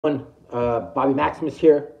Bobby Maximus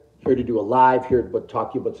here to do a live, here to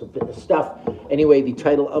talk to you about some fitness stuff. Anyway, the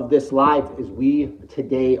title of this live is We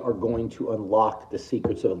Today Are Going to Unlock the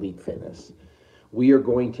Secrets of Elite Fitness. We are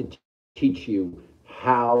going to teach you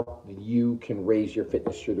how you can raise your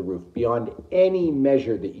fitness through the roof beyond any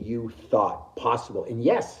measure that you thought possible. And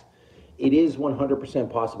yes, it is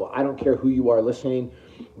 100% possible. I don't care who you are listening,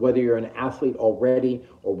 whether you're an athlete already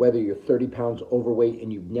or whether you're 30 pounds overweight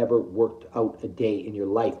and you've never worked out a day in your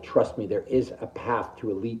life. Trust me, there is a path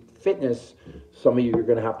to elite fitness. Some of you are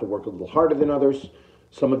going to have to work a little harder than others.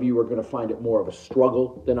 Some of you are going to find it more of a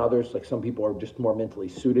struggle than others. Like some people are just more mentally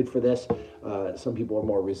suited for this. Some people are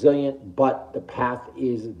more resilient, but the path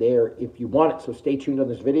is there if you want it. So stay tuned on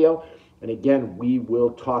this video. And again, we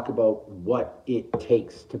will talk about what it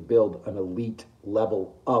takes to build an elite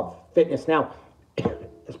level of fitness. Now,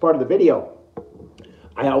 as part of the video,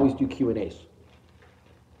 I always do Q&As.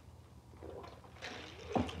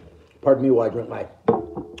 Pardon me while I drink my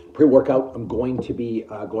pre-workout. I'm going to be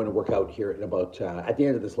going to work out here in about, at the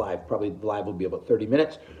end of this live, probably the live will be about 30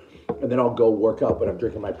 minutes, and then I'll go work out, but I'm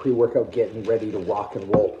drinking my pre-workout, getting ready to rock and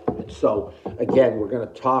roll. And so, again, we're going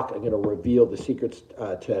to talk, I'm going to reveal the secrets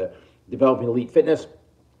to developing elite fitness,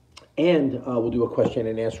 and we'll do a question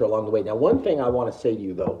and answer along the way. Now, one thing I want to say to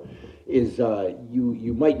you, though, is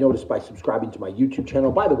you might notice by subscribing to my YouTube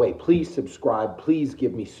channel. By the way, please subscribe. Please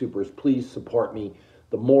give me supers. Please support me.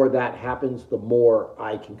 The more that happens, the more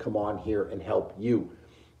I can come on here and help you.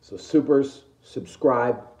 So supers,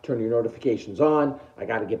 subscribe, turn your notifications on. I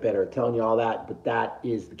got to get better at telling you all that, but that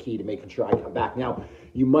is the key to making sure I come back. Now,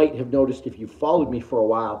 you might have noticed if you followed me for a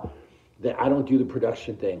while that I don't do the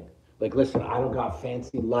production thing. Like, listen, I don't got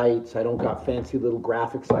fancy lights. I don't got fancy little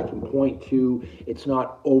graphics I can point to. It's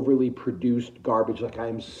not overly produced garbage. Like, I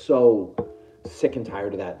am so sick and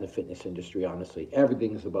tired of that in the fitness industry, honestly.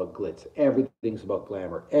 Everything's about glitz. Everything's about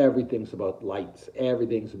glamour. Everything's about lights.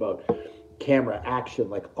 Everything's about camera action,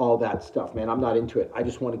 like all that stuff, man. I'm not into it. I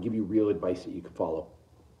just want to give you real advice that you can follow.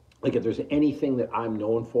 Like, if there's anything that I'm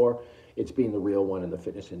known for, it's being the real one in the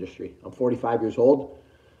fitness industry. I'm 45 years old.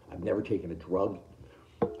 I've never taken a drug.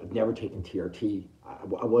 I've never taken TRT.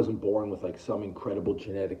 I wasn't born with like some incredible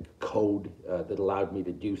genetic code that allowed me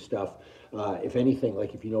to do stuff. If anything,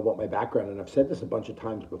 like if you know about my background, and I've said this a bunch of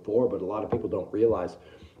times before, but a lot of people don't realize,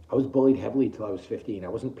 I was bullied heavily till I was 15. I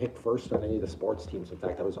wasn't picked first on any of the sports teams. In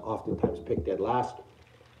fact, I was oftentimes picked dead last.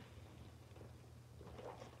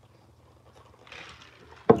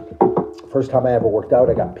 First time I ever worked out,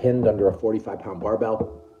 I got pinned under a 45-pound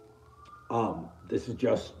barbell. This is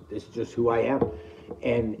just who I am.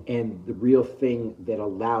 And the real thing that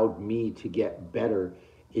allowed me to get better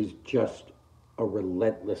is just a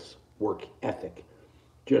relentless work ethic,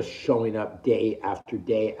 just showing up day after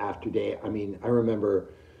day after day. I mean, I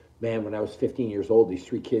remember, man, when I was 15 years old, these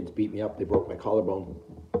three kids beat me up. They broke my collarbone.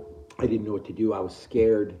 I didn't know what to do. I was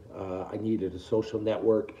scared. I needed a social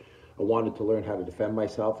network. I wanted to learn how to defend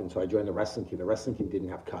myself, and so I joined the wrestling team. The wrestling team didn't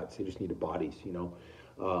have cuts; they just needed bodies, you know.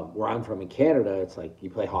 Where I'm from in Canada, it's like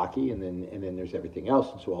you play hockey and then there's everything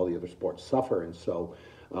else, and so all the other sports suffer. And so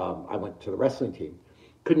I went to the wrestling team.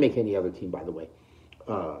 Couldn't make any other team, by the way.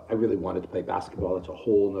 I really wanted to play basketball. That's a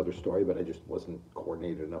whole other story, but I just wasn't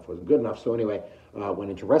coordinated enough, wasn't good enough. So anyway,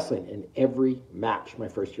 went into wrestling, and every match, my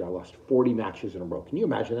first year, I lost 40 matches in a row. Can you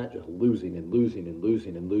imagine that? Just losing and losing and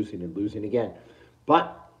losing and losing and losing again.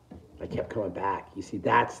 But I kept coming back. You see,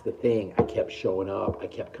 that's the thing. I kept showing up. I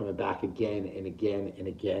kept coming back again and again and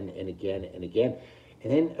again and again and again.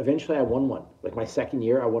 And then eventually I won one. Like my second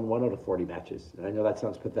year, I won 1 out of 40 matches. And I know that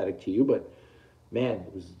sounds pathetic to you, but man,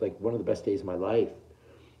 it was like one of the best days of my life.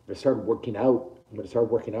 I started working out. When I started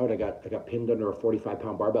working out, I got pinned under a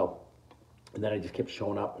 45-pound barbell. And then I just kept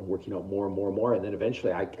showing up and working out more and more and more. And then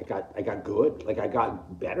eventually I got good. Like I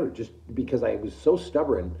got better just because I was so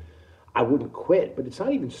stubborn. I wouldn't quit, but it's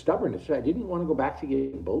not even stubborn. It's I didn't want to go back to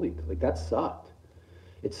getting bullied. Like that sucked.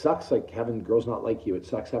 It sucks like having girls not like you. It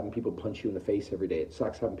sucks having people punch you in the face every day. It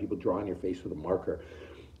sucks having people draw on your face with a marker.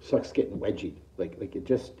 It sucks getting wedgied. Like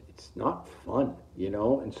it's not fun, you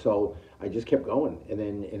know? And so I just kept going. And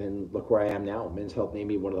then look where I am now. Men's Health named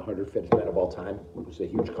me one of the 100 fittest men of all time. It was a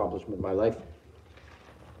huge accomplishment in my life.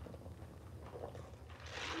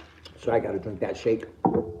 So I got to drink that shake.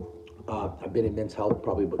 I've been in Men's Health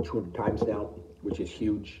probably about 200 times now, which is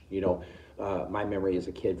huge. You know, my memory as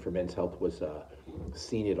a kid for Men's Health was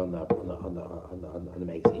seeing it on the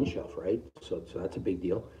magazine shelf, right? So that's a big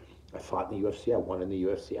deal. I fought in the UFC. I won in the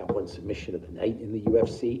UFC. I won submission of the night in the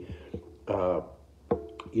UFC.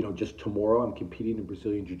 just tomorrow I'm competing in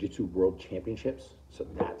Brazilian Jiu-Jitsu World Championships. So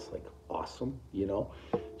that's like awesome.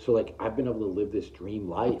 So like I've been able to live this dream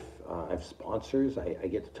life. I have sponsors. I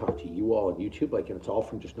get to talk to you all on YouTube, like, and it's all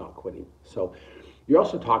from just not quitting. So you're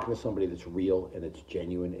also talking to somebody that's real and it's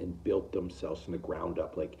genuine and built themselves from the ground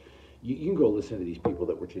up. Like you can go listen to these people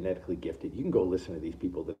that were genetically gifted. You can go listen to these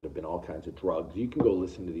people that have been all kinds of drugs. You can go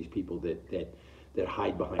listen to these people that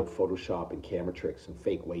hide behind Photoshop and camera tricks and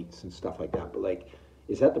fake weights and stuff like that. But like,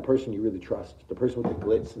 is that the person you really trust? The person with the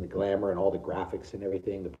glitz and the glamour and all the graphics and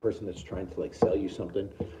everything? The person that's trying to like sell you something?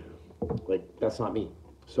 Like, that's not me.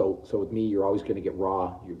 So with me, you're always going to get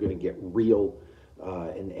raw. You're going to get real,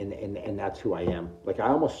 and that's who I am. Like, I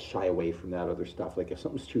almost shy away from that other stuff. Like, if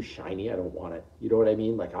something's too shiny, I don't want it. You know what I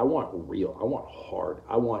mean? Like, I want real. I want hard.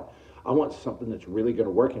 I want something that's really going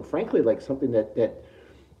to work. And frankly, like something that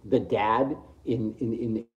the dad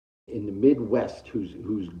in the Midwest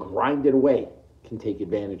who's grinded away can take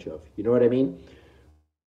advantage of. You know what I mean?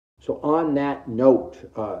 So on that note,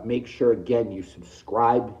 make sure again you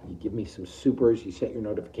subscribe, you give me some supers, you set your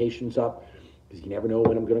notifications up, because you never know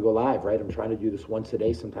when I'm going to go live, right? I'm trying to do this once a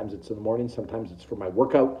day. Sometimes it's in the morning, sometimes it's for my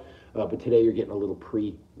workout, but today you're getting a little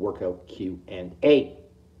pre-workout Q&A.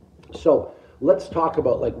 So let's talk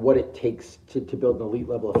about like what it takes to build an elite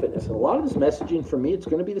level of fitness. And a lot of this messaging for me, it's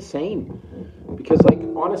going to be the same, because like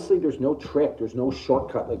honestly, there's no trick, there's no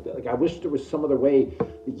shortcut. Like I wish there was some other way.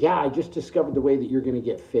 Yeah, I just discovered the way that you're going to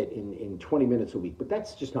get fit in 20 minutes a week, but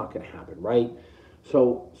that's just not going to happen, right?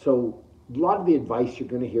 So a lot of the advice, you're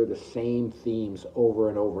going to hear the same themes over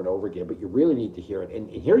and over and over again, but you really need to hear it. And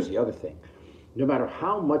here's the other thing: no matter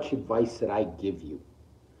how much advice that I give you,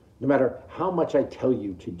 no matter how much I tell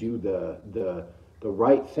you to do the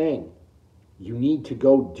right thing, you need to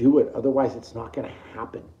go do it. Otherwise, it's not going to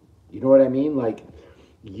happen. You know what I mean? Like,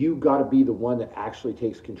 you got to be the one that actually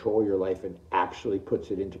takes control of your life and actually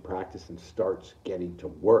puts it into practice and starts getting to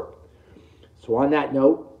work. So on that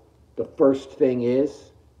note, the first thing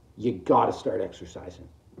is you got to start exercising.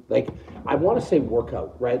 Like, I want to say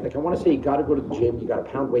workout, right? Like, I want to say you got to go to the gym, you got to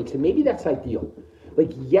pound weights, and maybe that's ideal.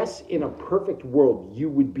 Like, yes, in a perfect world, you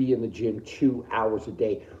would be in the gym 2 hours a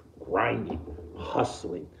day, grinding,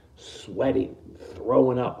 hustling, sweating,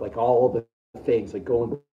 throwing up, like all the things, like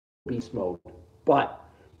going beast mode. But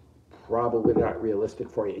probably not realistic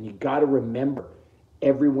for you. And you got to remember,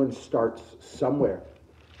 everyone starts somewhere.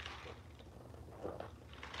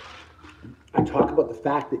 I talk about the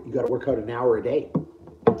fact that you got to work out an hour a day.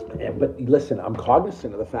 But listen, I'm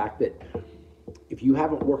cognizant of the fact that if you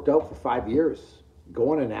haven't worked out for 5 years,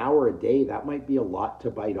 going an hour a day, that might be a lot to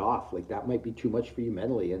bite off. Like, that might be too much for you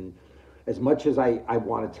mentally. And as much as I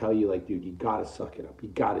want to tell you, like, dude, you got to suck it up. You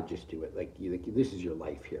got to just do it. Like, this is your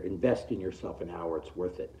life here. Invest in yourself an hour. It's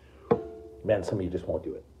worth it. Man, some of you just won't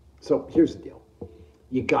do it. So here's the deal.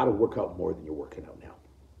 You got to work out more than you're working out now.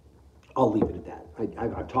 I'll leave it at that.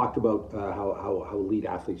 I've talked about how elite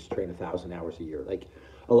athletes train 1,000 hours a year. Like,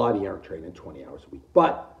 a lot of you aren't training 20 hours a week.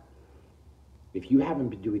 But if you haven't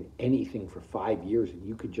been doing anything for 5 years, and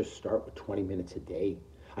you could just start with 20 minutes a day.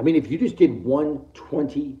 I mean, if you just did one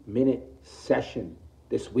 20-minute session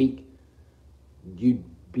this week, you'd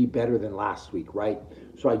be better than last week, right?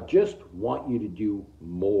 So I just want you to do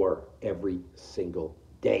more every single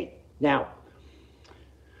day. Now,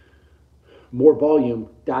 more volume,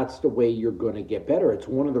 that's the way you're going to get better. It's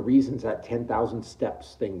one of the reasons that 10,000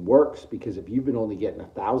 steps thing works, because if you've been only getting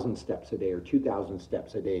 1,000 steps a day or 2,000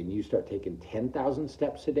 steps a day, and you start taking 10,000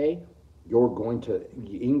 steps a day, you're going to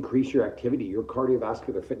increase your activity. Your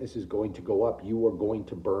cardiovascular fitness is going to go up. You are going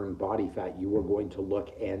to burn body fat. You are going to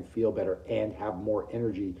look and feel better and have more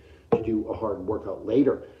energy to do a hard workout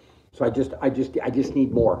later. So I just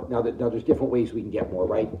need more. Now there's different ways we can get more,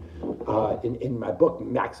 right? In my book,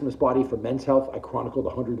 Maximus Body for Men's Health, I chronicled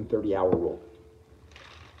the 130-hour rule.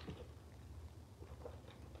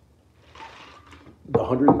 The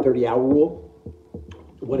 130-hour rule,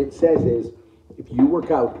 what it says is, if you work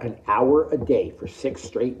out an hour a day for 6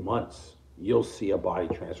 straight months, you'll see a body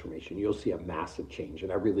transformation. You'll see a massive change,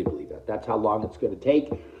 and I really believe that. That's how long it's going to take.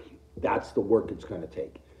 That's the work it's going to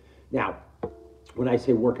take. Now, when I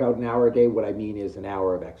say work out an hour a day, what I mean is an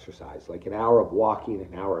hour of exercise, like an hour of walking,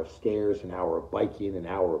 an hour of stairs, an hour of biking, an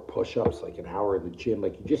hour of push-ups, like an hour in the gym.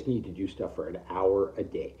 Like, you just need to do stuff for an hour a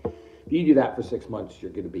day. If you do that for 6 months,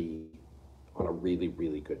 you're going to be on a really,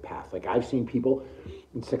 really good path. Like, I've seen people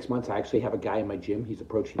in 6 months. I actually have a guy in my gym. He's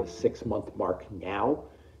approaching the 6-month mark now.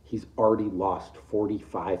 He's already lost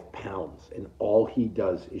 45 pounds, and all he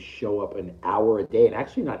does is show up an hour a day, and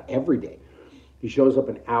actually not every day. He shows up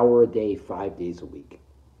an hour a day, 5 days a week.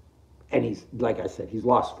 And he's, like I said, he's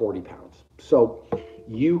lost 40 pounds. So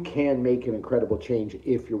You can make an incredible change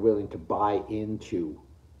if you're willing to buy into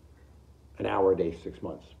an hour a day, 6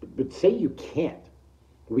 months. But say you can't.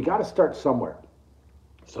 We got to start somewhere.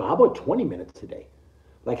 So how about 20 minutes a day?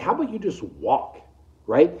 Like, how about you just walk,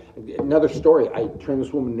 right? Another story. I trained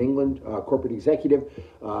this woman in England, corporate executive.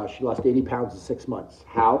 She lost 80 pounds in 6 months.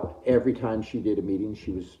 How? Every time she did a meeting,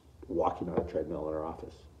 she was walking on a treadmill in her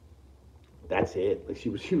office. That's it. Like she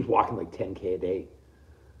was walking like 10K a day,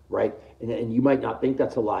 right? And you might not think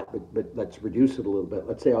that's a lot, but let's reduce it a little bit.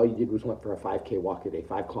 Let's say all you did was went for a 5K walk a day.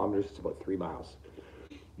 5 kilometers, it's about 3 miles.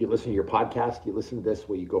 You listen to your podcast, you listen to this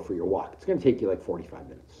while you go for your walk. It's going to take you like 45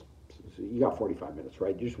 minutes. So you got 45 minutes,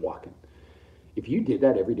 right? You're just walking. If you did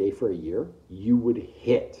that every day for a year, you would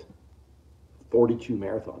hit 42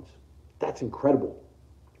 marathons. That's incredible.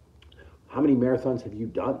 How many marathons have you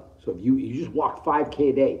done? So if you just walk 5K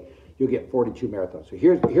a day, you'll get 42 marathons. So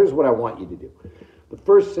here's what I want you to do. The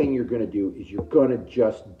first thing you're going to do is you're going to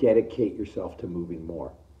just dedicate yourself to moving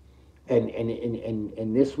more.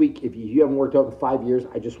 And this week, if you haven't worked out in 5 years,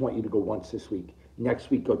 I just want you to go once this week. Next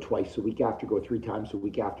week, go twice. The week after, go 3 times. The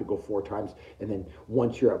week after, go 4 times. And then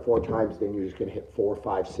once you're at 4 times, then you're just going to hit 4,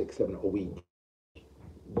 5, 6, 7 a week.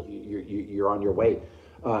 You're on your way.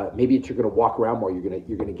 Maybe it's you're going to walk around more. You're going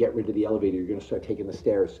to get rid of the elevator. You're going to start taking the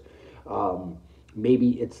stairs.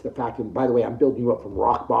 Maybe it's the fact, and by the way, I'm building you up from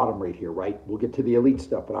rock bottom right here, right? We'll get to the elite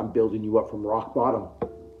stuff, but I'm building you up from rock bottom.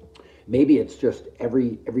 Maybe it's just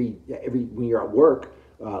every when you're at work,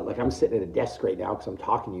 like I'm sitting at a desk right now because I'm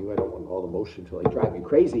talking to you. I don't want all the motion to like drive me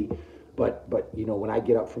crazy, but you know, when I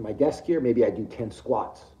get up from my desk here, maybe I do 10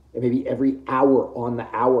 squats, and maybe every hour on the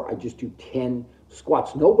hour I just do 10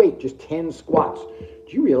 squats. No weight, just 10 squats. Do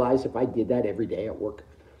you realize if I did that every day at work?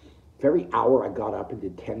 If every hour I got up and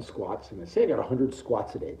did 10 squats, and I say I got 100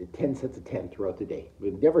 squats a day, did 10 sets of 10 throughout the day,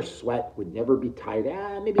 would never sweat, would never be tired.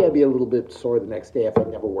 Maybe I'd be a little bit sore the next day if I'd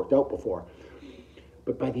never worked out before.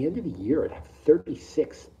 But by the end of the year, I'd have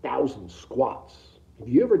 36,000 squats. Have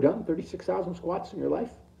you ever done 36,000 squats in your life?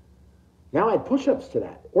 Now add push-ups to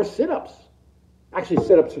that, or sit-ups. Actually,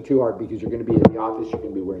 sit-ups are too hard because you're going to be in the office, you're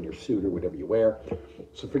going to be wearing your suit or whatever you wear.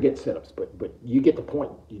 So forget sit-ups, but you get the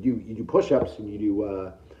point. You do push-ups and you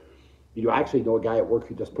do I actually know a guy at work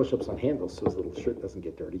who does push-ups on handles so his little shirt doesn't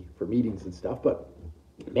get dirty for meetings and stuff. But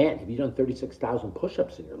man, have you done 36,000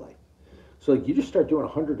 push-ups in your life? So like you just start doing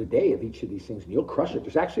 100 a day of each of these things and you'll crush it.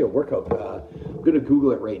 There's actually a workout. I'm going to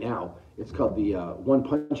Google it right now. It's called the One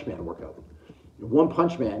Punch Man workout. One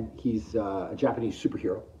Punch Man, he's a Japanese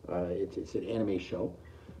superhero. It's an anime show.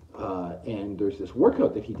 And there's this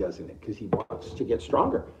workout that he does in it because he wants to get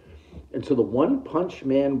stronger. And so the One Punch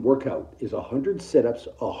Man workout is 100 sit-ups,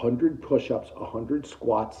 100 push-ups, 100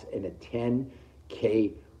 squats, and a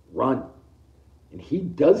 10K run. And he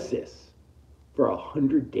does this for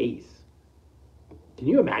 100 days. Can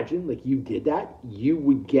you imagine? Like you did that, you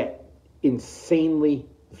would get insanely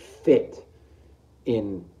fit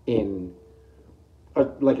in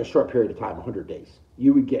like a short period of time, 100 days.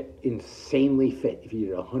 You would get insanely fit if you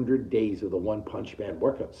did 100 days of the One Punch Man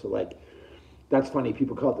workout. So like, that's funny.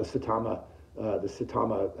 People call it the Saitama,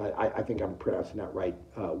 I think I'm pronouncing that right,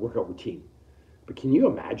 workout routine. But can you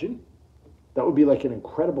imagine? That would be like an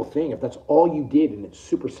incredible thing if that's all you did and it's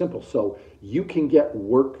super simple. So you can get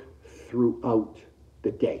work throughout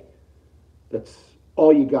the day. That's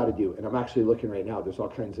all you got to do. And I'm actually looking right now. There's all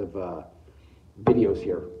kinds of videos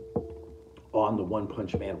here on the One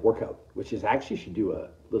Punch Man workout, which is actually should do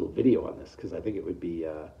a little video on this because I think it would be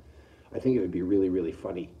really, really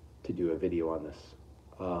funny to do a video on this.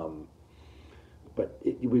 But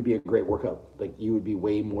it would be a great workout. Like you would be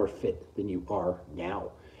way more fit than you are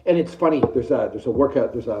now. And it's funny. There's a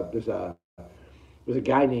workout. There's a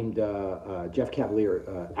guy named Jeff Cavalier,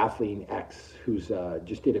 Athlean X, who's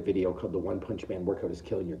just did a video called "The One Punch Man Workout is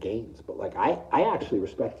Killing Your Gains." But like I actually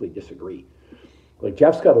respectfully disagree. Like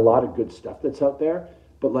Jeff's got a lot of good stuff that's out there.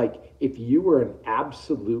 But like if you were an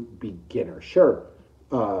absolute beginner, sure.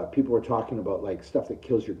 People were talking about like stuff that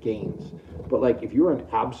kills your gains, but like if you were an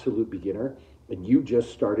absolute beginner and you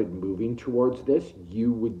just started moving towards this,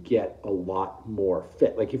 you would get a lot more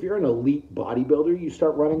fit. Like if you're an elite bodybuilder, you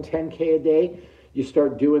start running 10K a day, you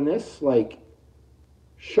start doing this, like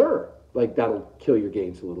sure, like that'll kill your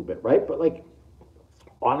gains a little bit, right? But like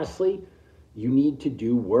honestly, you need to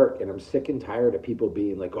do work, and I'm sick and tired of people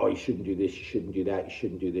being like, oh, you shouldn't do this, you shouldn't do that, you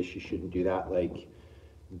shouldn't do this, you shouldn't do that. Like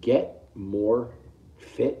get more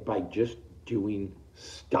fit by just doing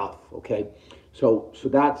stuff. Okay, so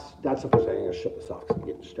that's the first thing. I'm gonna shut this off because I'm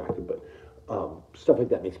getting distracted, but stuff like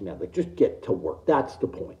that makes me mad. Like just get to work. That's the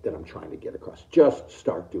point that I'm trying to get across. Just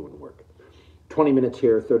start doing work. 20 minutes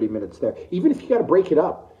here, 30 minutes there. Even if you got to break it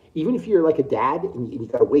up, Even if you're like a dad and you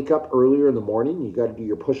got to wake up earlier in the morning, you got to do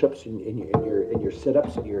your push-ups and your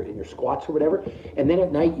sit-ups and your squats or whatever, and then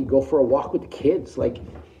at night you go for a walk with the kids. Like,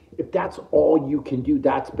 if that's all you can do,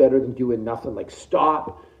 that's better than doing nothing. Like,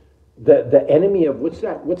 stop. The enemy of what's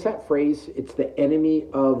that phrase? It's the enemy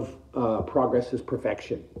of progress is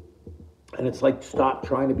perfection, and it's like, stop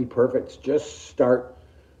trying to be perfect. Just start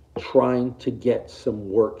trying to get some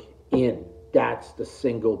work in. That's the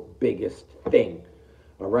single biggest thing.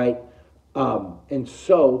 All right. And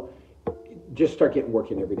so just start getting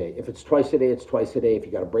work in every day. If it's twice a day, it's twice a day. If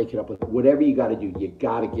you got to break it up, with whatever you got to do, you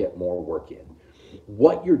got to get more work in.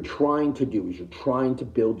 What you're trying to do is you're trying to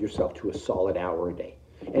build yourself to a solid hour a day.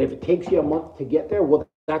 And if it takes you a month to get there, well,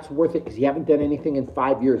 that's worth it because you haven't done anything in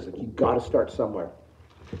 5 years. Like, you got to start somewhere.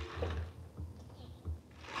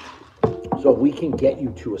 So if we can get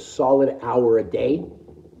you to a solid hour a day,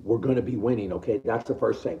 we're going to be winning. Okay, that's the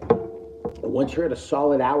first thing. Once you're at a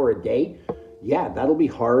solid hour a day, yeah, that'll be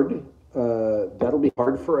hard. That'll be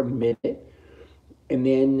hard for a minute, and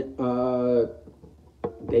then you're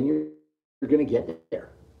going to get there.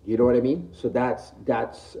 You know what I mean? So that's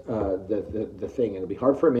the thing. It'll be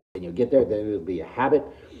hard for a minute, and you'll get there. Then it'll be a habit.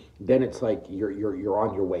 Then it's like you're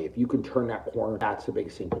on your way. If you can turn that corner, that's the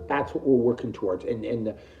biggest thing. But that's what we're working towards.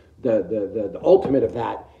 And the ultimate of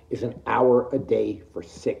that is an hour a day for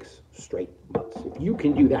 6 straight months. If you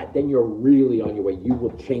can do that, then you're really on your way. You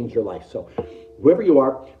will change your life. So whoever you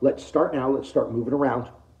are, let's start now. Let's start moving around.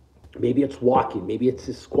 Maybe it's walking. Maybe it's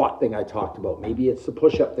the squat thing I talked about. Maybe it's the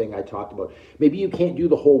push-up thing I talked about. Maybe you can't do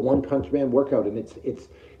the whole One Punch Man workout, and it's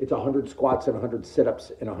 100 squats and 100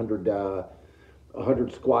 sit-ups and 100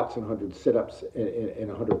 squats and 100 sit-ups and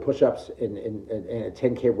 100 push-ups and a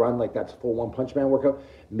 10K run. Like, that's a full One Punch Man workout.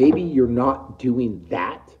 Maybe you're not doing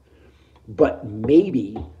that, but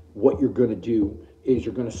maybe what you're going to do is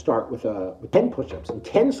you're going to start with 10 push-ups and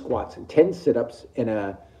 10 squats and 10 sit-ups and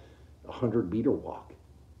a 100-meter walk,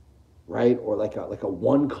 right? Or like a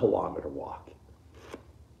 1 kilometer walk.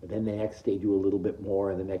 And then the next day do a little bit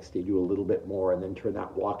more, and the next day do a little bit more, and then turn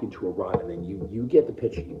that walk into a run, and then you get the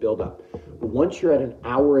picture, you build up. But once you're at an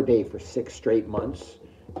hour a day for 6 straight months,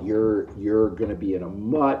 you're going to be in a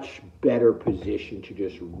much better position to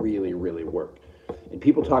just really, really work. And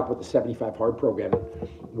people talk about the 75 hard program.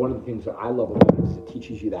 One of the things that I love about it is it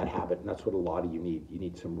teaches you that habit, and that's what a lot of you need. You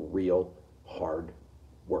need some real hard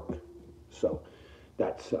work. So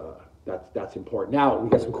that's important. Now we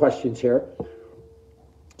got some questions here.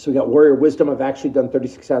 So we got Warrior Wisdom. I've actually done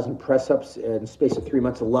 36,000 press-ups in the space of 3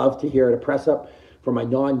 months. I love to hear it, a press-up for my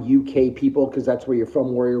non-UK people, because that's where you're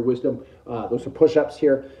from, Warrior Wisdom. Those are push-ups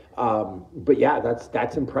here. But yeah,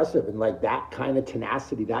 that's impressive. And like, that kind of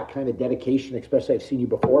tenacity, that kind of dedication, especially I've seen you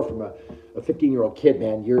before from a 15-year-old kid,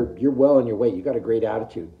 man. You're well on your way. You got a great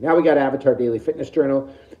attitude. Now we got Avatar Daily Fitness Journal.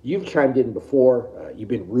 You've chimed in before. You've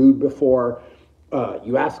been rude before.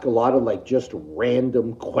 You ask a lot of like just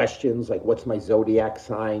random questions, like what's my zodiac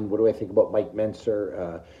sign? What do I think about Mike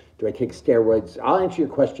Mentzer? Do I take steroids? I'll answer your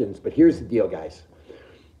questions, but here's the deal, guys.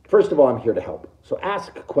 First of all, I'm here to help. So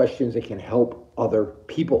ask questions that can help other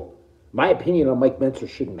people. My opinion on Mike Mentzer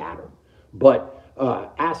shouldn't matter, but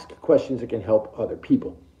ask questions that can help other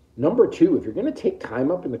people. Number 2, if you're going to take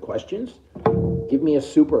time up in the questions, give me a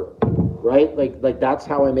super, right? Like that's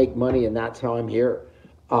how I make money, and that's how I'm here.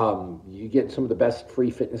 You get some of the best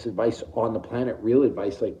free fitness advice on the planet, real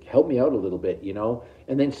advice. Like, help me out a little bit, you know,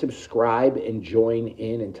 and then subscribe and join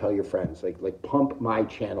in and tell your friends, like pump my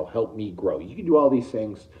channel, help me grow. You can do all these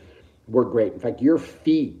things. We're great. In fact, your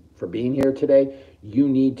fee for being here today, you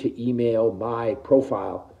need to email my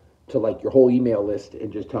profile to like your whole email list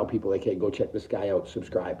and just tell people, like, hey, go check this guy out,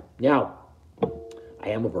 subscribe. Now, I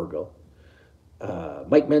am a Virgo.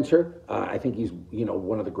 Mike Mentzer, I think he's,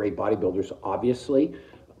 one of the great bodybuilders, obviously.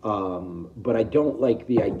 But I don't like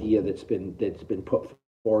the idea that's been put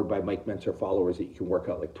forward by Mike Mentzer followers that you can work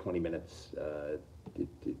out like 20 minutes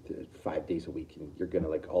 5 days a week, and you're gonna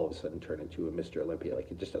like all of a sudden turn into a Mr. Olympia. Like,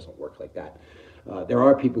 it just doesn't work like that. There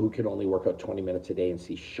are people who can only work out 20 minutes a day and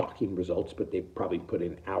see shocking results, but they've probably put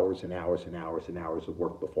in hours and hours and hours and hours of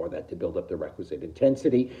work before that to build up the requisite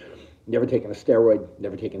intensity. Never taken a steroid,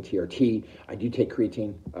 never taken TRT. I do take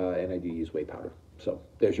creatine, and I do use whey powder. So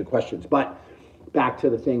there's your questions. But back to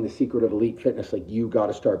the thing, the secret of elite fitness, like, you got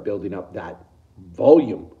to start building up that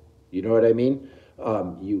volume. You know what I mean?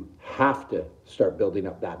 You have to start building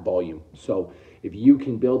up that volume. So if you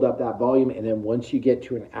can build up that volume, and then once you get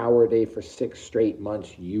to an hour a day for 6 straight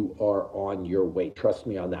months, you are on your way. Trust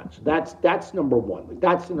me on that. So that's number 1. Like,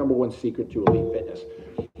 that's the number 1 secret to elite fitness.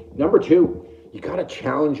 Number 2, you got to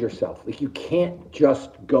challenge yourself. Like you can't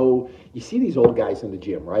just go. You see these old guys in the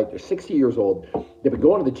gym, right? They're 60 years old. They've been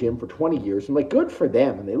going to the gym for 20 years, and like good for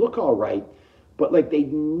them, and they look all right. But like they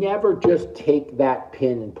never just take that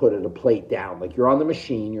pin and put it a plate down. Like you're on the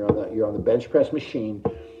machine, you're on the bench press machine.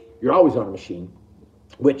 You're always on a machine.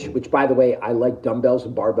 Which by the way, I like dumbbells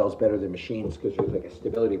and barbells better than machines because there's like a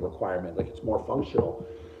stability requirement. Like it's more functional.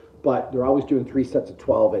 But they're always doing 3 sets of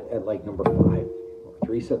 12 at like number 5, or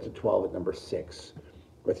 3 sets of 12 at number 6,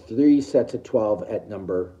 or 3 sets of 12 at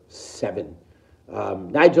number 7.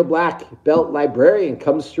 Nigel Black, belt librarian,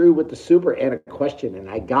 comes through with the super and a question, and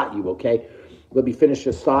I got you, okay? Let me finish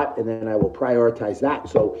this thought, and then I will prioritize that.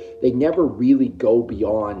 So they never really go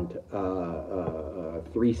beyond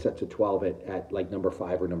 3 sets of 12 at like number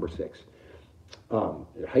 5 or number 6. How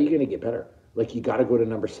are you going to get better? Like you got to go to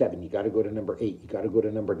number 7, you got to go to number 8, you got to go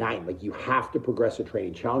to number 9. Like you have to progress the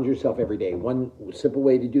training. Challenge yourself every day. One simple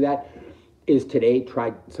way to do that is today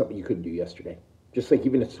try something you couldn't do yesterday. Just like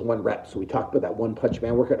even if it's 1 rep. So we talked about that One Punch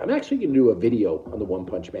Man workout. I'm actually going to do a video on the One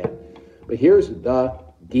Punch Man. But here's the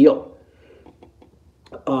deal.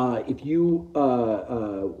 If you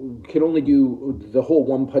can only do the whole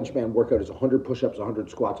One Punch Man workout is 100 push-ups, 100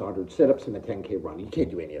 squats, 100 sit-ups, and a 10K run. You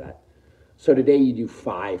can't do any of that. So today you do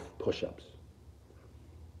 5 push-ups.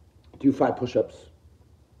 Do 5 push-ups.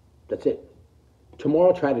 That's it.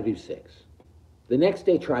 Tomorrow try to do 6. The next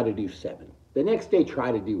day try to do 7. The next day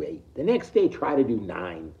try to do 8. The next day try to do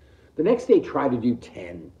 9. The next day try to do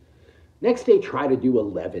 10. Next day try to do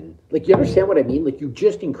 11. Like you understand what I mean? Like you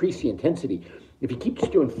just increase the intensity. If you keep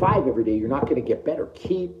just doing 5 every day, you're not going to get better.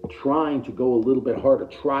 Keep trying to go a little bit harder.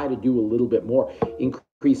 Try to do a little bit more.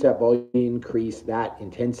 Increase that volume, increase that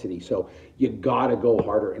intensity. So you got to go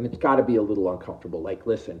harder, and it's got to be a little uncomfortable. Like,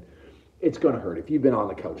 listen, it's going to hurt. If you've been on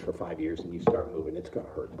the couch for 5 years and you start moving, it's going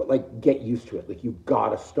to hurt. But, like, get used to it. Like, you got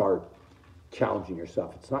to start challenging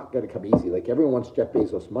yourself. It's not going to come easy. Like, everyone wants Jeff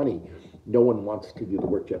Bezos' money. No one wants to do the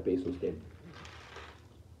work Jeff Bezos did.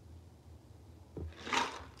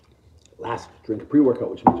 Last drink of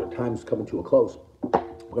pre-workout, which means our time's coming to a close. We've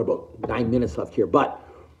got about 9 minutes left here, but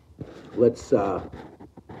let's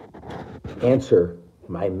answer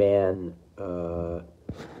my man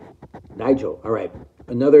Nigel. All right,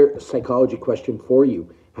 another psychology question for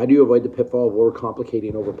you. How do you avoid the pitfall of overcomplicating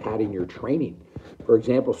and over padding your training? For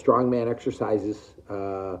example, strongman exercises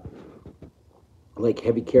like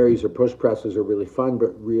heavy carries or push presses are really fun,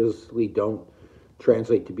 but really don't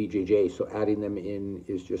translate to BJJ, so adding them in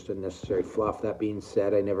is just unnecessary fluff. That being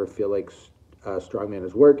said, I never feel like strongman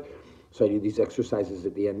is work, so I do these exercises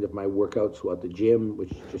at the end of my workouts while at the gym,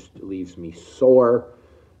 which just leaves me sore.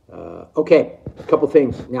 Okay, a couple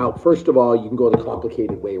things. Now, first of all, you can go the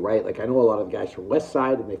complicated way, right? Like I know a lot of guys from West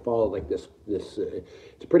Side, and they follow like this. It's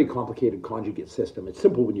a pretty complicated conjugate system. It's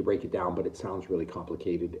simple when you break it down, but it sounds really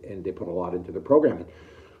complicated, and they put a lot into their programming.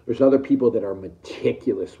 There's other people that are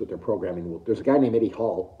meticulous with their programming. There's a guy named Eddie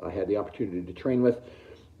Hall I had the opportunity to train with,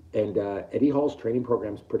 and Eddie Hall's training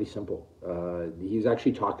program is pretty simple. He's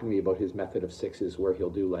actually talking to me about his method of 6s, where he'll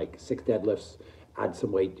do like 6 deadlifts, add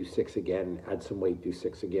some weight, do 6 again, add some weight, do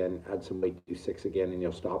 6 again, add some weight, do 6 again, and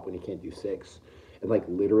he'll stop when he can't do 6. And like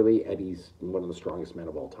literally, Eddie's one of the strongest men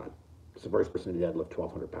of all time. He's the first person to deadlift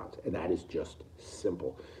 1,200 pounds, and that is just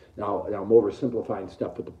simple. Now I'm oversimplifying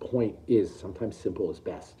stuff, but the point is sometimes simple is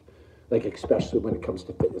best. Like especially when it comes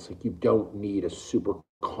to fitness, like you don't need a super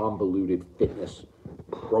convoluted fitness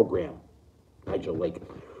program, Nigel. Like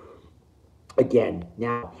again,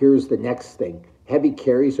 now here's the next thing. Heavy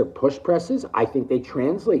carries or push presses, I think they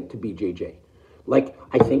translate to BJJ. Like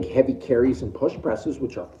I think heavy carries and push presses,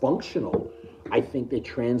 which are functional, I think they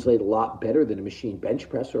translate a lot better than a machine bench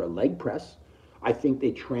press or a leg press. I think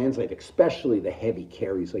they translate, especially the heavy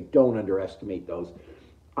carries. Like don't underestimate those.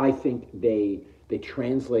 I think they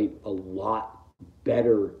translate a lot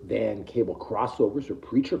better than cable crossovers or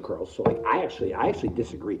preacher curls. So like I actually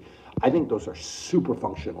disagree. I think those are super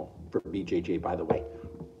functional for BJJ, by the way.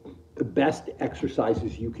 The best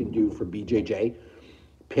exercises you can do for BJJ,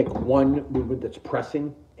 pick one movement that's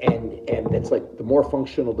pressing and that's like the more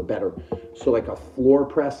functional, the better. So like a floor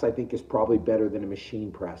press, I think is probably better than a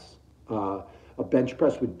machine press. A bench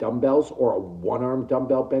press with dumbbells or a one-arm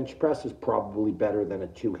dumbbell bench press is probably better than a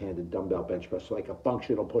two-handed dumbbell bench press. So like a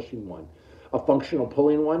functional pushing one, a functional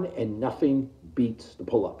pulling one, and nothing beats the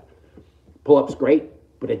pull-up. Pull-up's great,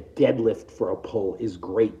 but a deadlift for a pull is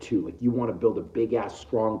great too. Like you want to build a big-ass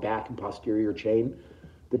strong back and posterior chain,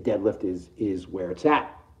 the deadlift is where it's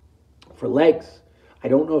at. For legs, I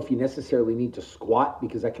don't know if you necessarily need to squat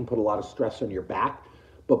because that can put a lot of stress on your back.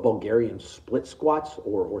 but Bulgarian split squats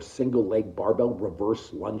or single leg barbell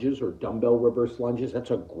reverse lunges or dumbbell reverse lunges,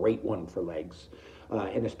 that's a great one for legs.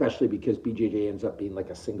 And especially because BJJ ends up being like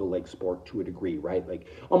a single leg sport to a degree, right? Like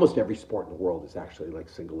almost every sport in the world is actually like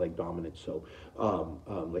single leg dominant. So,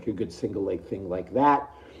 like a good single leg thing like that.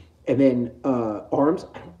 And then arms,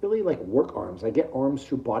 I don't really like work arms. I get arms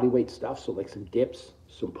through body weight stuff. So like some dips,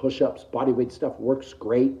 some push-ups, body weight stuff works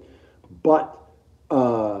great. But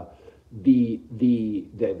the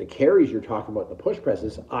carries you're talking about, the push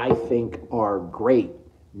presses, I think are great.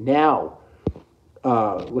 Now,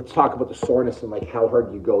 let's talk about the soreness and like how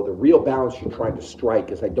hard you go. The real balance you're trying to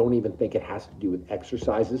strike is I don't even think it has to do with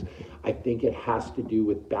exercises. I think it has to do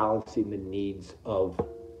with balancing the needs of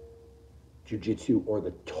jiu-jitsu or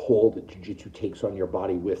the toll that jiu-jitsu takes on your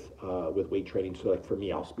body with weight training. So like for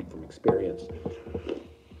me, I'll speak from experience.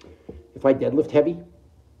 If I deadlift heavy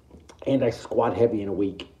and I squat heavy in a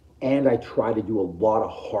week and I try to do a lot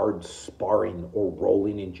of hard sparring or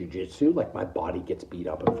rolling in jiu-jitsu, like my body gets beat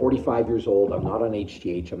up. I'm 45 years old. I'm not on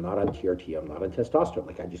HGH. I'm not on TRT. I'm not on testosterone.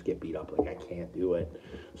 Like I just get beat up. Like I can't do it.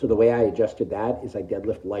 So the way I adjusted that is I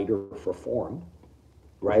deadlift lighter for form.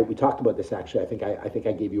 Right, we talked about this actually. I think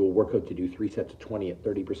I gave you a workout to do 3 sets of 20 at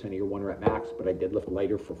 30% of your 1 rep max, but I deadlift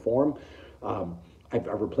lighter for form.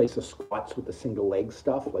 I've replaced the squats with the single leg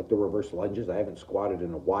stuff, like the reverse lunges. I haven't squatted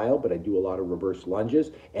in a while, but I do a lot of reverse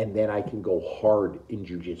lunges, and then I can go hard in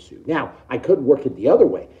jiu-jitsu. Now, I could work it the other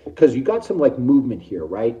way because you got some like movement here,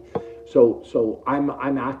 right? So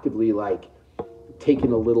I'm actively like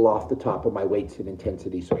taking a little off the top of my weights and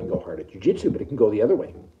intensity so I can go hard at jiu-jitsu, but it can go the other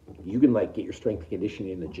way. You can like get your strength and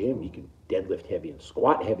conditioning in the gym. You can deadlift heavy and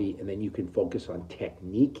squat heavy, and then you can focus on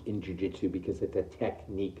technique in jiu-jitsu because it's a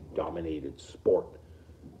technique dominated sport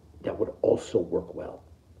that would also work well.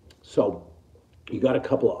 So you got a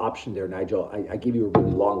couple of options there, Nigel. I gave you a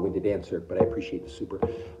really long-winded answer, but I appreciate the super.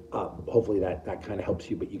 Hopefully that kind of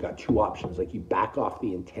helps you, but you got two options. Like you back off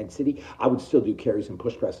the intensity. I would still do carries and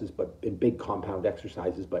push presses, but in big compound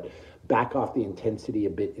exercises, but back off the intensity a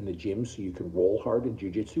bit in the gym so you can roll hard in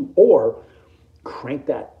jiu-jitsu, or crank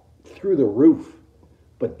that through the roof.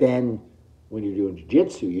 But then when you're doing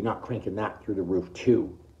jiu-jitsu, you're not cranking that through the roof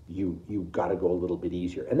too. You got to go a little bit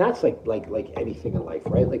easier. And that's like anything in life,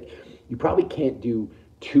 right? Like you probably can't do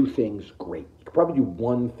two things great. You can probably do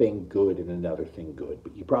one thing good and another thing good,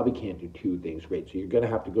 but you probably can't do two things great. So you're going to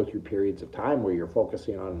have to go through periods of time where you're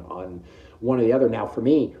focusing on one or the other. Now for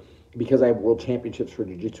me, because I have world championships for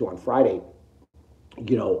jiu-jitsu on Friday,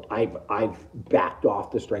 you know, I've backed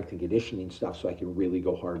off the strength and conditioning stuff so I can really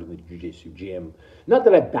go hard in the jiu-jitsu gym. Not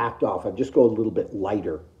that I've backed off, I just go a little bit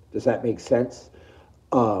lighter. Does that make sense?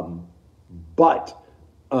 But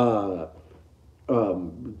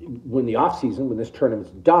when the off season, when this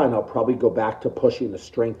tournament's done, I'll probably go back to pushing the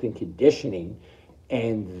strength and conditioning,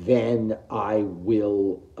 and then I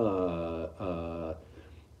will,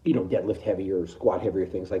 deadlift heavier, squat heavier,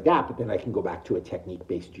 things like that. But then I can go back to a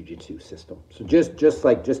technique-based jiu-jitsu system. So just as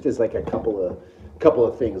like a couple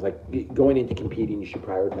of things, like going into competing, you should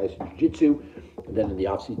prioritize jiu-jitsu, and then in the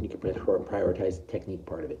off season, you can prioritize the technique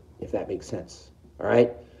part of it, if that makes sense. All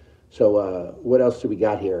right. So what else do we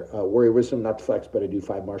got here? Warrior Wisdom, not to flex, but I do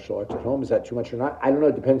 5 martial arts at home. Is that too much or not? I don't know.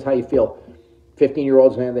 It depends how you feel.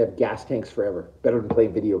 15-year-olds, man, they have gas tanks forever. Better than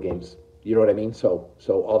playing video games. You know what I mean? So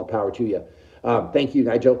all the power to you. Thank you,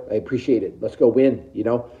 Nigel. I appreciate it. Let's go win, you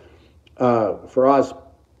know. For us,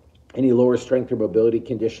 any lower strength or mobility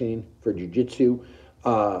conditioning for jiu-jitsu.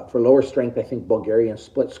 For lower strength, I think Bulgarian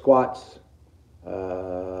split squats.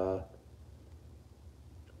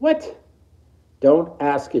 What? Don't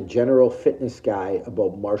ask a general fitness guy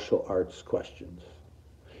about martial arts questions.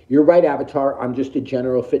 You're right, Avatar. I'm just a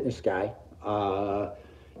general fitness guy.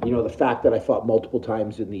 The fact that I fought multiple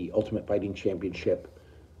times in the Ultimate Fighting Championship,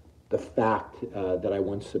 the fact that I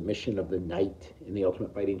won submission of the night in the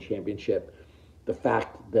Ultimate Fighting Championship, the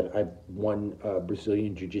fact that I've won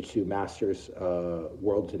Brazilian Jiu-Jitsu Masters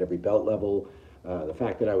Worlds at every belt level, the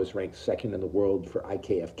fact that I was ranked second in the world for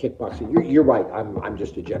IKF kickboxing. You're right. I'm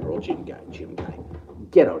just a general gym guy.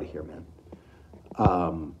 Get out of here, man.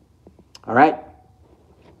 All right.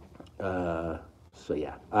 So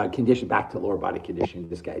yeah, condition, back to lower body conditioning.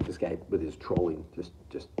 This guy with his trolling just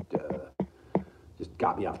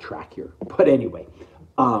got me off track here. But anyway,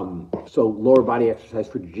 so lower body exercise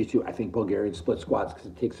for jiu-jitsu, I think Bulgarian split squats, because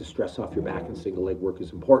it takes the stress off your back, and single leg work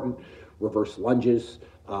is important. Reverse lunges,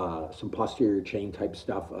 some posterior chain type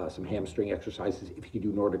stuff, some hamstring exercises. If you can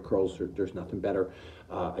do Nordic curls, there's nothing better.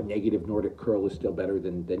 A negative Nordic curl is still better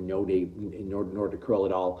than no Nordic curl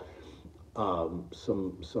at all.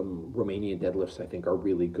 Some Romanian deadlifts I think are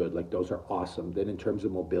really good. Like those are awesome. Then in terms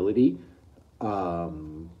of mobility,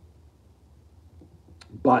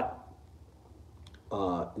 But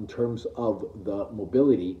in terms of the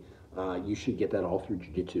mobility, you should get that all through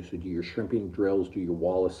jiu-jitsu. So do your shrimping drills, do your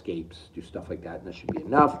wall escapes, do stuff like that, and that should be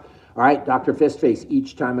enough. All right, Dr. Fistface,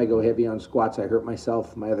 each time I go heavy on squats, I hurt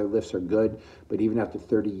myself. My other lifts are good, but even after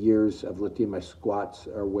 30 years of lifting, my squats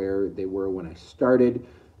are where they were when I started.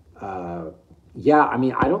 Yeah, I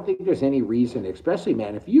mean, I don't think there's any reason, especially,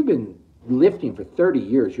 man, if you've been lifting for 30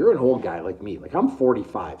 years, you're an old guy like me. Like, I'm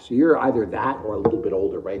 45, so you're either that or a little bit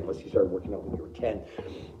older, right? Unless you started working out when you were 10.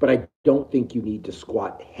 But I don't think you need to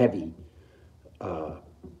squat heavy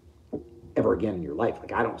ever again in your life.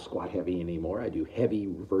 Like, I don't squat heavy anymore. I do heavy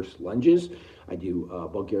reverse lunges. I do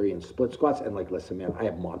Bulgarian split squats. And, like, listen, man, I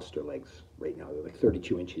have monster legs right now. They're like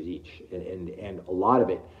 32 inches each. And a lot of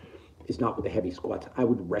it is not with the heavy squats. I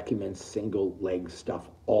would recommend single leg stuff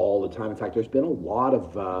all the time. In fact, there's been a lot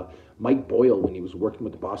of Mike Boyle when he was working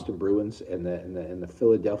with the Boston Bruins and the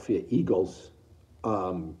Philadelphia Eagles.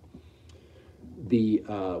 With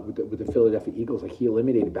the Philadelphia Eagles, like, he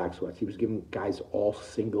eliminated back squats. He was giving guys all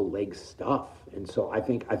single leg stuff, and so I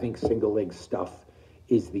think single leg stuff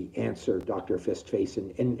is the answer, Dr. Fistface,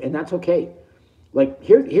 and that's okay. Like,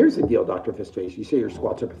 here's the deal, Dr. Fistface. You say your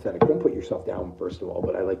squats are pathetic. Don't put yourself down, first of all,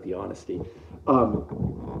 but I like the honesty.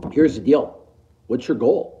 Here's the deal. What's your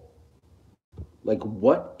goal? Like,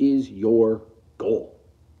 what is your goal?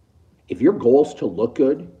 If your goal is to look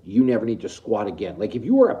good, you never need to squat again. Like, if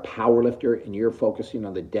you are a power lifter and you're focusing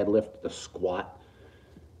on the deadlift, the squat,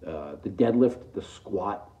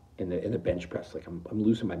 and the bench press, like, I'm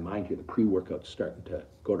losing my mind here. The pre-workout's starting to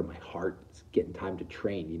go to my heart. It's getting time to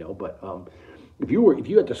train, you know. But if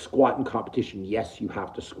you had to squat in competition, yes, you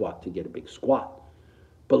have to squat to get a big squat.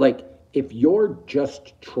 But, like, if you're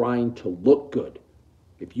just trying to look good,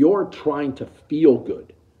 if you're trying to feel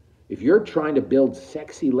good, if you're trying to build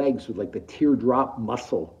sexy legs with, like, the teardrop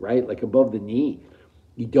muscle, right, like above the knee,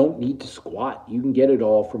 you don't need to squat. You can get it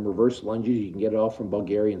all from reverse lunges. You can get it all from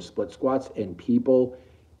Bulgarian split squats. And people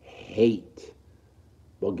hate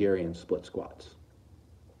Bulgarian split squats.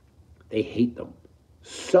 They hate them.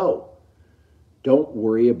 So don't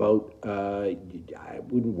worry about, I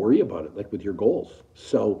wouldn't worry about it, like, with your goals.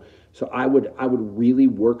 So I would really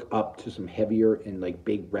work up to some heavier and, like,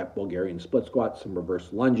 big rep Bulgarian split squats, some reverse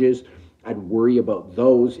lunges. I'd worry about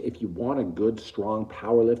those. If you want a good, strong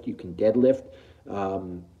power lift, you can deadlift,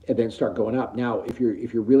 and then start going up. Now, if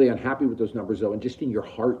you're really unhappy with those numbers, though, and just in your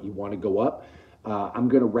heart you want to go up, I'm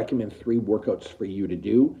going to recommend 3 workouts for you to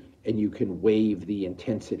do, and you can waive the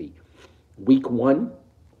intensity. Week 1,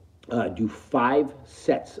 do 5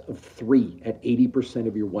 sets of 3 at 80%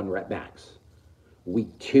 of your 1 rep max.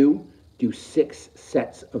 Week 2, do 6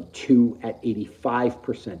 sets of 2 at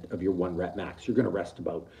 85% of your 1 rep max. You're going to rest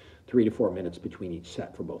about 3 to 4 minutes between each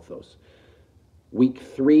set for both those. Week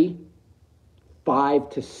 3, 5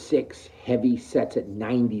 to 6 heavy sets at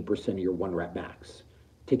 90% of your 1 rep max.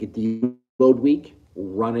 Take a deload week,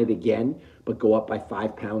 run it again, but go up by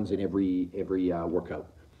 5 pounds in every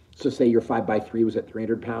workout. So say your 5x3 was at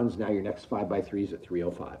 300 pounds, now your next 5x3 is at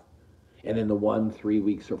 305. And then the one 3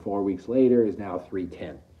 weeks or 4 weeks later is now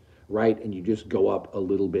 310, right? And you just go up a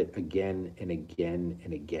little bit again and again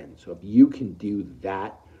and again. So if you can do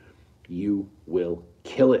that, you will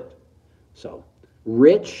kill it. So,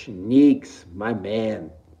 Rich Neeks, my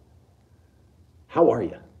man, how are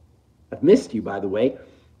you? I've missed you, by the way.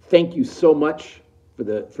 Thank you so much for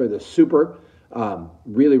the super.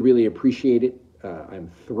 Really, really appreciate it.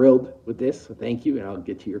 I'm thrilled with this, so thank you, and I'll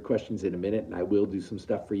get to your questions in a minute, and I will do some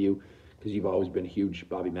stuff for you because you've always been a huge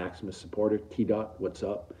Bobby Maximus supporter. T-Dot, what's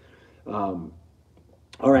up? All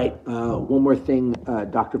right, one more thing,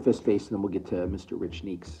 Dr. Fistface, and then we'll get to Mr. Rich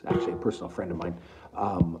Neeks, actually a personal friend of mine.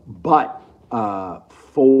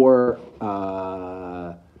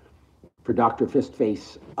 For Dr.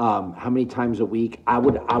 Fistface, how many times a week? I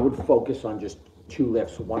would focus on just 2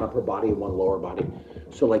 lifts, 1 upper body and 1 lower body.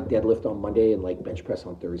 So, like, deadlift on Monday and, like, bench press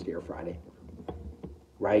on Thursday or Friday.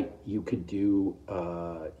 Right? You could do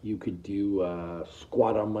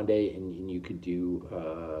squat on Monday, and you could do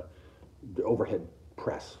the overhead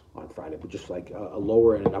press on Friday, but just like a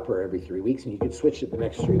lower and an upper every 3 weeks, and you could switch it the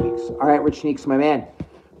next 3 weeks. All right, Rich Neeks, my man.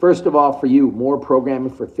 First of all, for you, more programming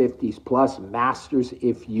for 50s plus, masters,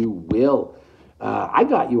 if you will. I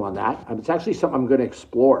got you on that. It's actually something I'm going to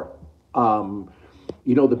explore.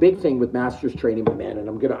 You know, the big thing with masters training, my man, and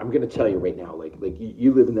I'm gonna tell you right now, like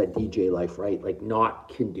you live in that DJ life, right? Like, not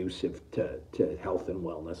conducive to health and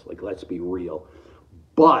wellness. Like, let's be real.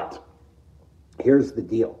 But here's the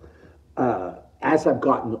deal. As I've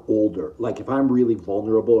gotten older, like, if I'm really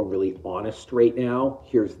vulnerable and really honest right now,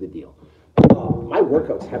 here's the deal. My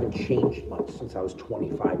workouts haven't changed much since I was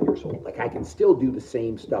 25 years old. Like I can still do the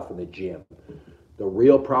same stuff in the gym. The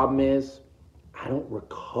real problem is I don't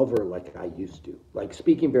recover like I used to. Like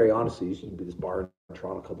speaking very honestly, there used to be this bar in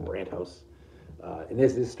Toronto called the Brand House, and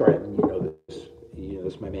this story, I mean,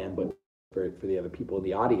 this, my man, but for the other people in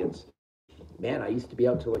the audience, man, I used to be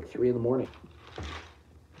out till like 3 in the morning,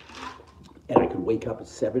 and I could wake up at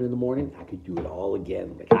 7 in the morning. I could do it all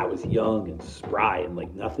again. Like I was young and spry, and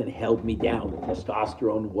like nothing held me down. The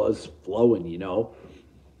testosterone was flowing.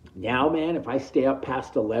 Now, man, if I stay up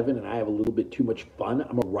past 11 and I have a little bit too much fun,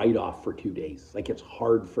 I'm a write off for 2 days. Like it's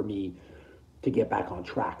hard for me to get back on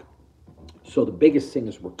track. So the biggest thing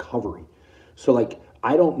is recovery. So like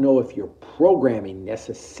I don't know if your programming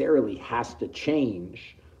necessarily has to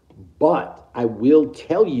change, but I will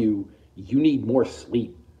tell you you need more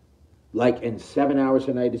sleep. Like, and 7 hours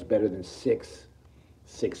a night is better than six.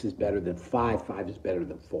 Six is better than five. Five is better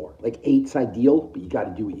than four. Like eight's ideal, but you got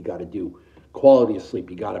to do what you got to do. Quality of sleep,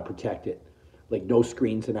 you got to protect it. Like no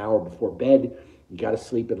screens an hour before bed. You got to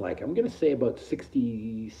sleep in like, I'm going to say about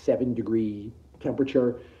 67-degree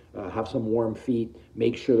temperature. Have some warm feet.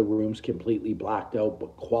 Make sure the room's completely blacked out,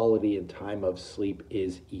 but quality and time of sleep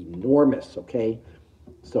is enormous, okay?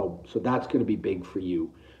 So that's going to be big for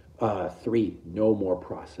you. 3, no more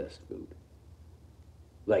processed food.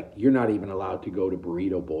 Like you're not even allowed to go to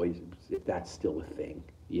Burrito Boys if that's still a thing.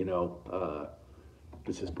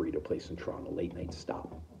 This is Burrito Place in Toronto, late night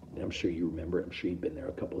stop. And I'm sure you remember it. I'm sure you've been there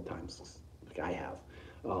a couple of times, like I have.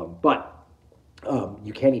 But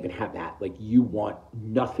you can't even have that. Like you want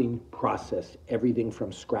nothing processed, everything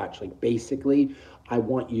from scratch. Like basically, I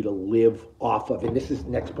want you to live off of, and this is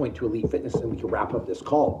the next point to Elite Fitness, and we can wrap up this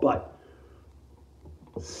call, but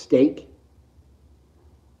steak,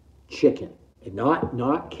 chicken, and not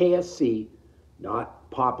KFC, not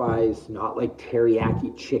Popeyes, not like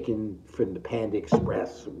teriyaki chicken from the Panda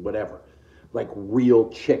Express, whatever. Like real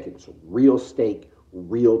chicken, so real steak,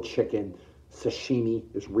 real chicken. Sashimi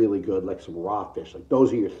is really good, like some raw fish. Like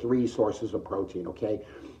those are your 3 sources of protein. Okay,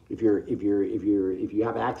 if you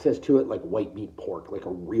have access to it, like white meat pork, like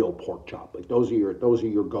a real pork chop. Like those are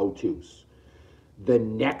your go-tos. The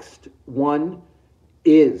next one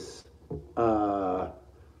is all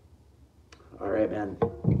right, man.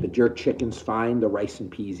 The jerk chicken's fine. The rice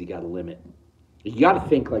and peas, you got to limit. You got to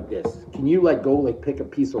think like this. Can you like go like pick a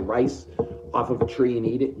piece of rice off of a tree and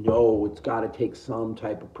eat it? No, it's got to take some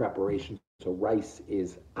type of preparation. So rice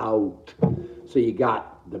is out. So you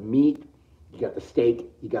got the meat, you got the steak,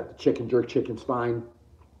 you got the chicken. Jerk chicken's fine.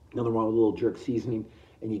 Nothing wrong with a little jerk seasoning.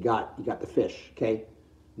 And you got the fish, okay?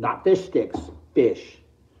 Not fish sticks, fish.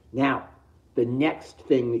 Now, the next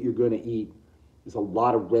thing that you're going to eat is a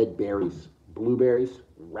lot of red berries. Blueberries,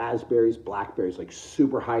 raspberries, blackberries, like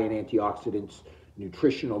super high in antioxidants,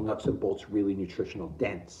 nutritional nuts and bolts, really nutritional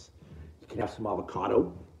dense. You can have some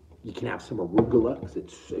avocado. You can have some arugula because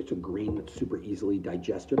it's a green that's super easily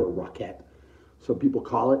digested, or roquette, some people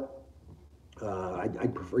call it.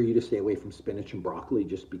 I'd prefer you to stay away from spinach and broccoli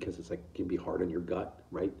just because it's like can be hard on your gut,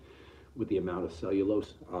 right? With the amount of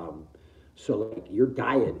cellulose. So like your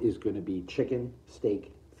diet is going to be chicken,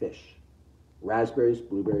 steak, fish. Raspberries,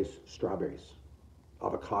 blueberries, strawberries,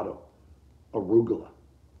 avocado, arugula,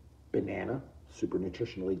 banana, super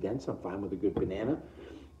nutritionally dense. I'm fine with a good banana.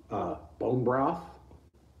 Bone broth.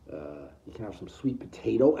 You can have some sweet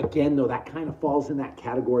potato. Again, though, that kind of falls in that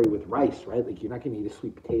category with rice, right? Like you're not going to eat a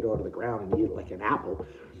sweet potato out of the ground and eat it like an apple,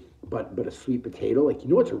 but a sweet potato, like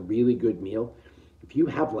what's a really good meal? If you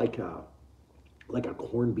have like a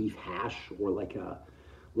corned beef hash, or like a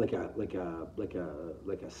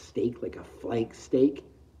steak, like a flank steak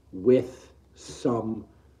with some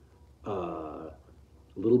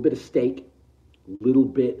little bit of steak, little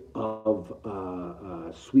bit of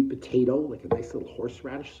sweet potato, like a nice little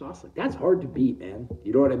horseradish sauce. Like that's hard to beat, man.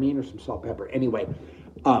 You know what I mean? Or some salt, pepper. Anyway,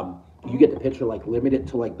 you get the picture. Like limit it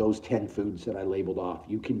to like those 10 foods that I labeled off.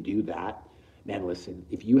 You can do that. Man, listen,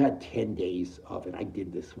 if you had 10 days of, and I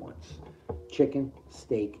did this once, chicken,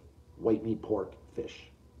 steak, white meat pork,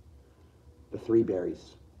 fish, the 3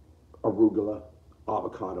 berries, arugula,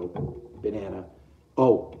 avocado, banana,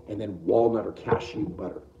 and then walnut or cashew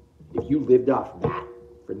butter. If you lived off that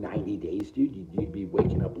for 90 days, dude, you'd be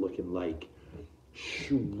waking up looking like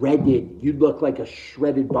shredded. You'd look like a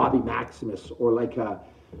shredded Bobby Maximus, or like a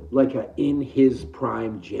in his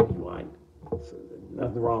prime Genuine. So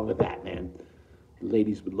nothing wrong with that, man.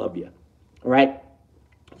 Ladies would love you. All right.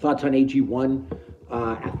 Thoughts on AG1?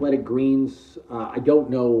 Athletic Greens, I don't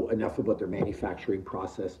know enough about their manufacturing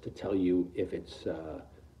process to tell you if it's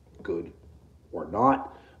good or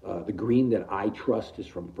not. The green that I trust is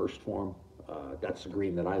from First Form. That's the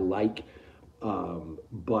green that I like. And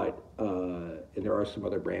there are some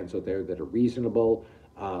other brands out there that are reasonable.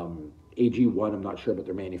 AG1, I'm not sure about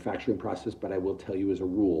their manufacturing process, but I will tell you as a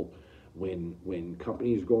rule, when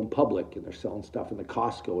companies are going public and they're selling stuff in the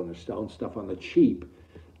Costco and they're selling stuff on the cheap,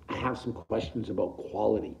 I have some questions about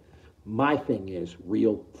quality. My thing is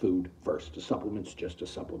real food first. A supplement's just a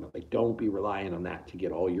supplement. Like, don't be relying on that to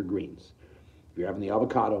get all your greens. If you're having the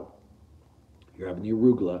avocado, you're having the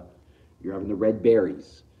arugula, you're having the red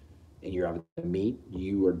berries, and you're having the meat,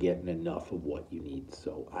 you are getting enough of what you need.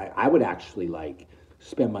 So I would actually like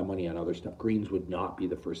spend my money on other stuff. Greens would not be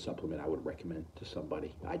the first supplement I would recommend to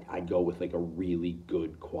somebody. I'd go with like a really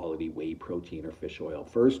good quality whey protein or fish oil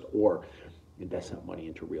first, or invest that money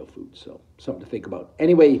into real food. So something to think about.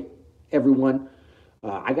 Anyway, everyone,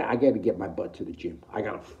 I got to get my butt to the gym. I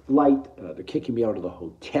got a flight. They're kicking me out of the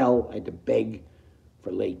hotel. I had to beg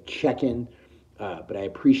for late check-in. But I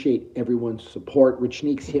appreciate everyone's support. Rich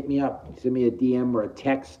Neeks, hit me up. Send me a DM or a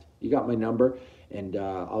text. You got my number, and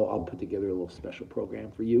I'll put together a little special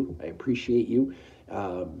program for you. I appreciate you.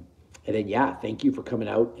 And then, yeah, thank you for coming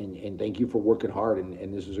out, and thank you for working hard.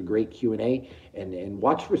 And this was a great Q&A. And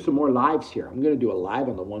watch for some more lives here. I'm going to do a live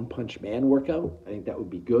on the One Punch Man workout. I think that would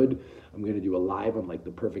be good. I'm going to do a live on, like, the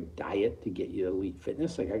perfect diet to get you elite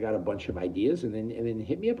fitness. Like, I got a bunch of ideas. And then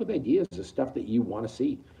hit me up with ideas of stuff that you want to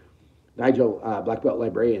see. Nigel, Black Belt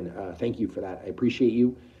Librarian, thank you for that. I appreciate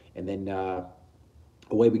you. And then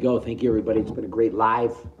away we go. Thank you, everybody. It's been a great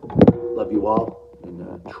live. Love you all.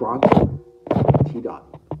 And Toronto,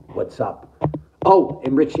 T-Dot, what's up? Oh,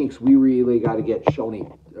 and Rich Inks, we really got to get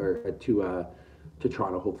Shoney to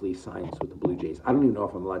Toronto. Hopefully he signs with the Blue Jays. I don't even know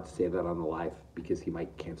if I'm allowed to say that on the live because he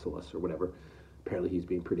might cancel us or whatever. Apparently he's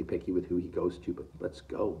being pretty picky with who he goes to, but let's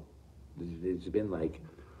go. It's been like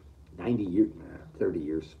 90 years, 30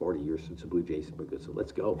 years, 40 years since the Blue Jays have been good, so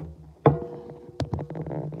let's go.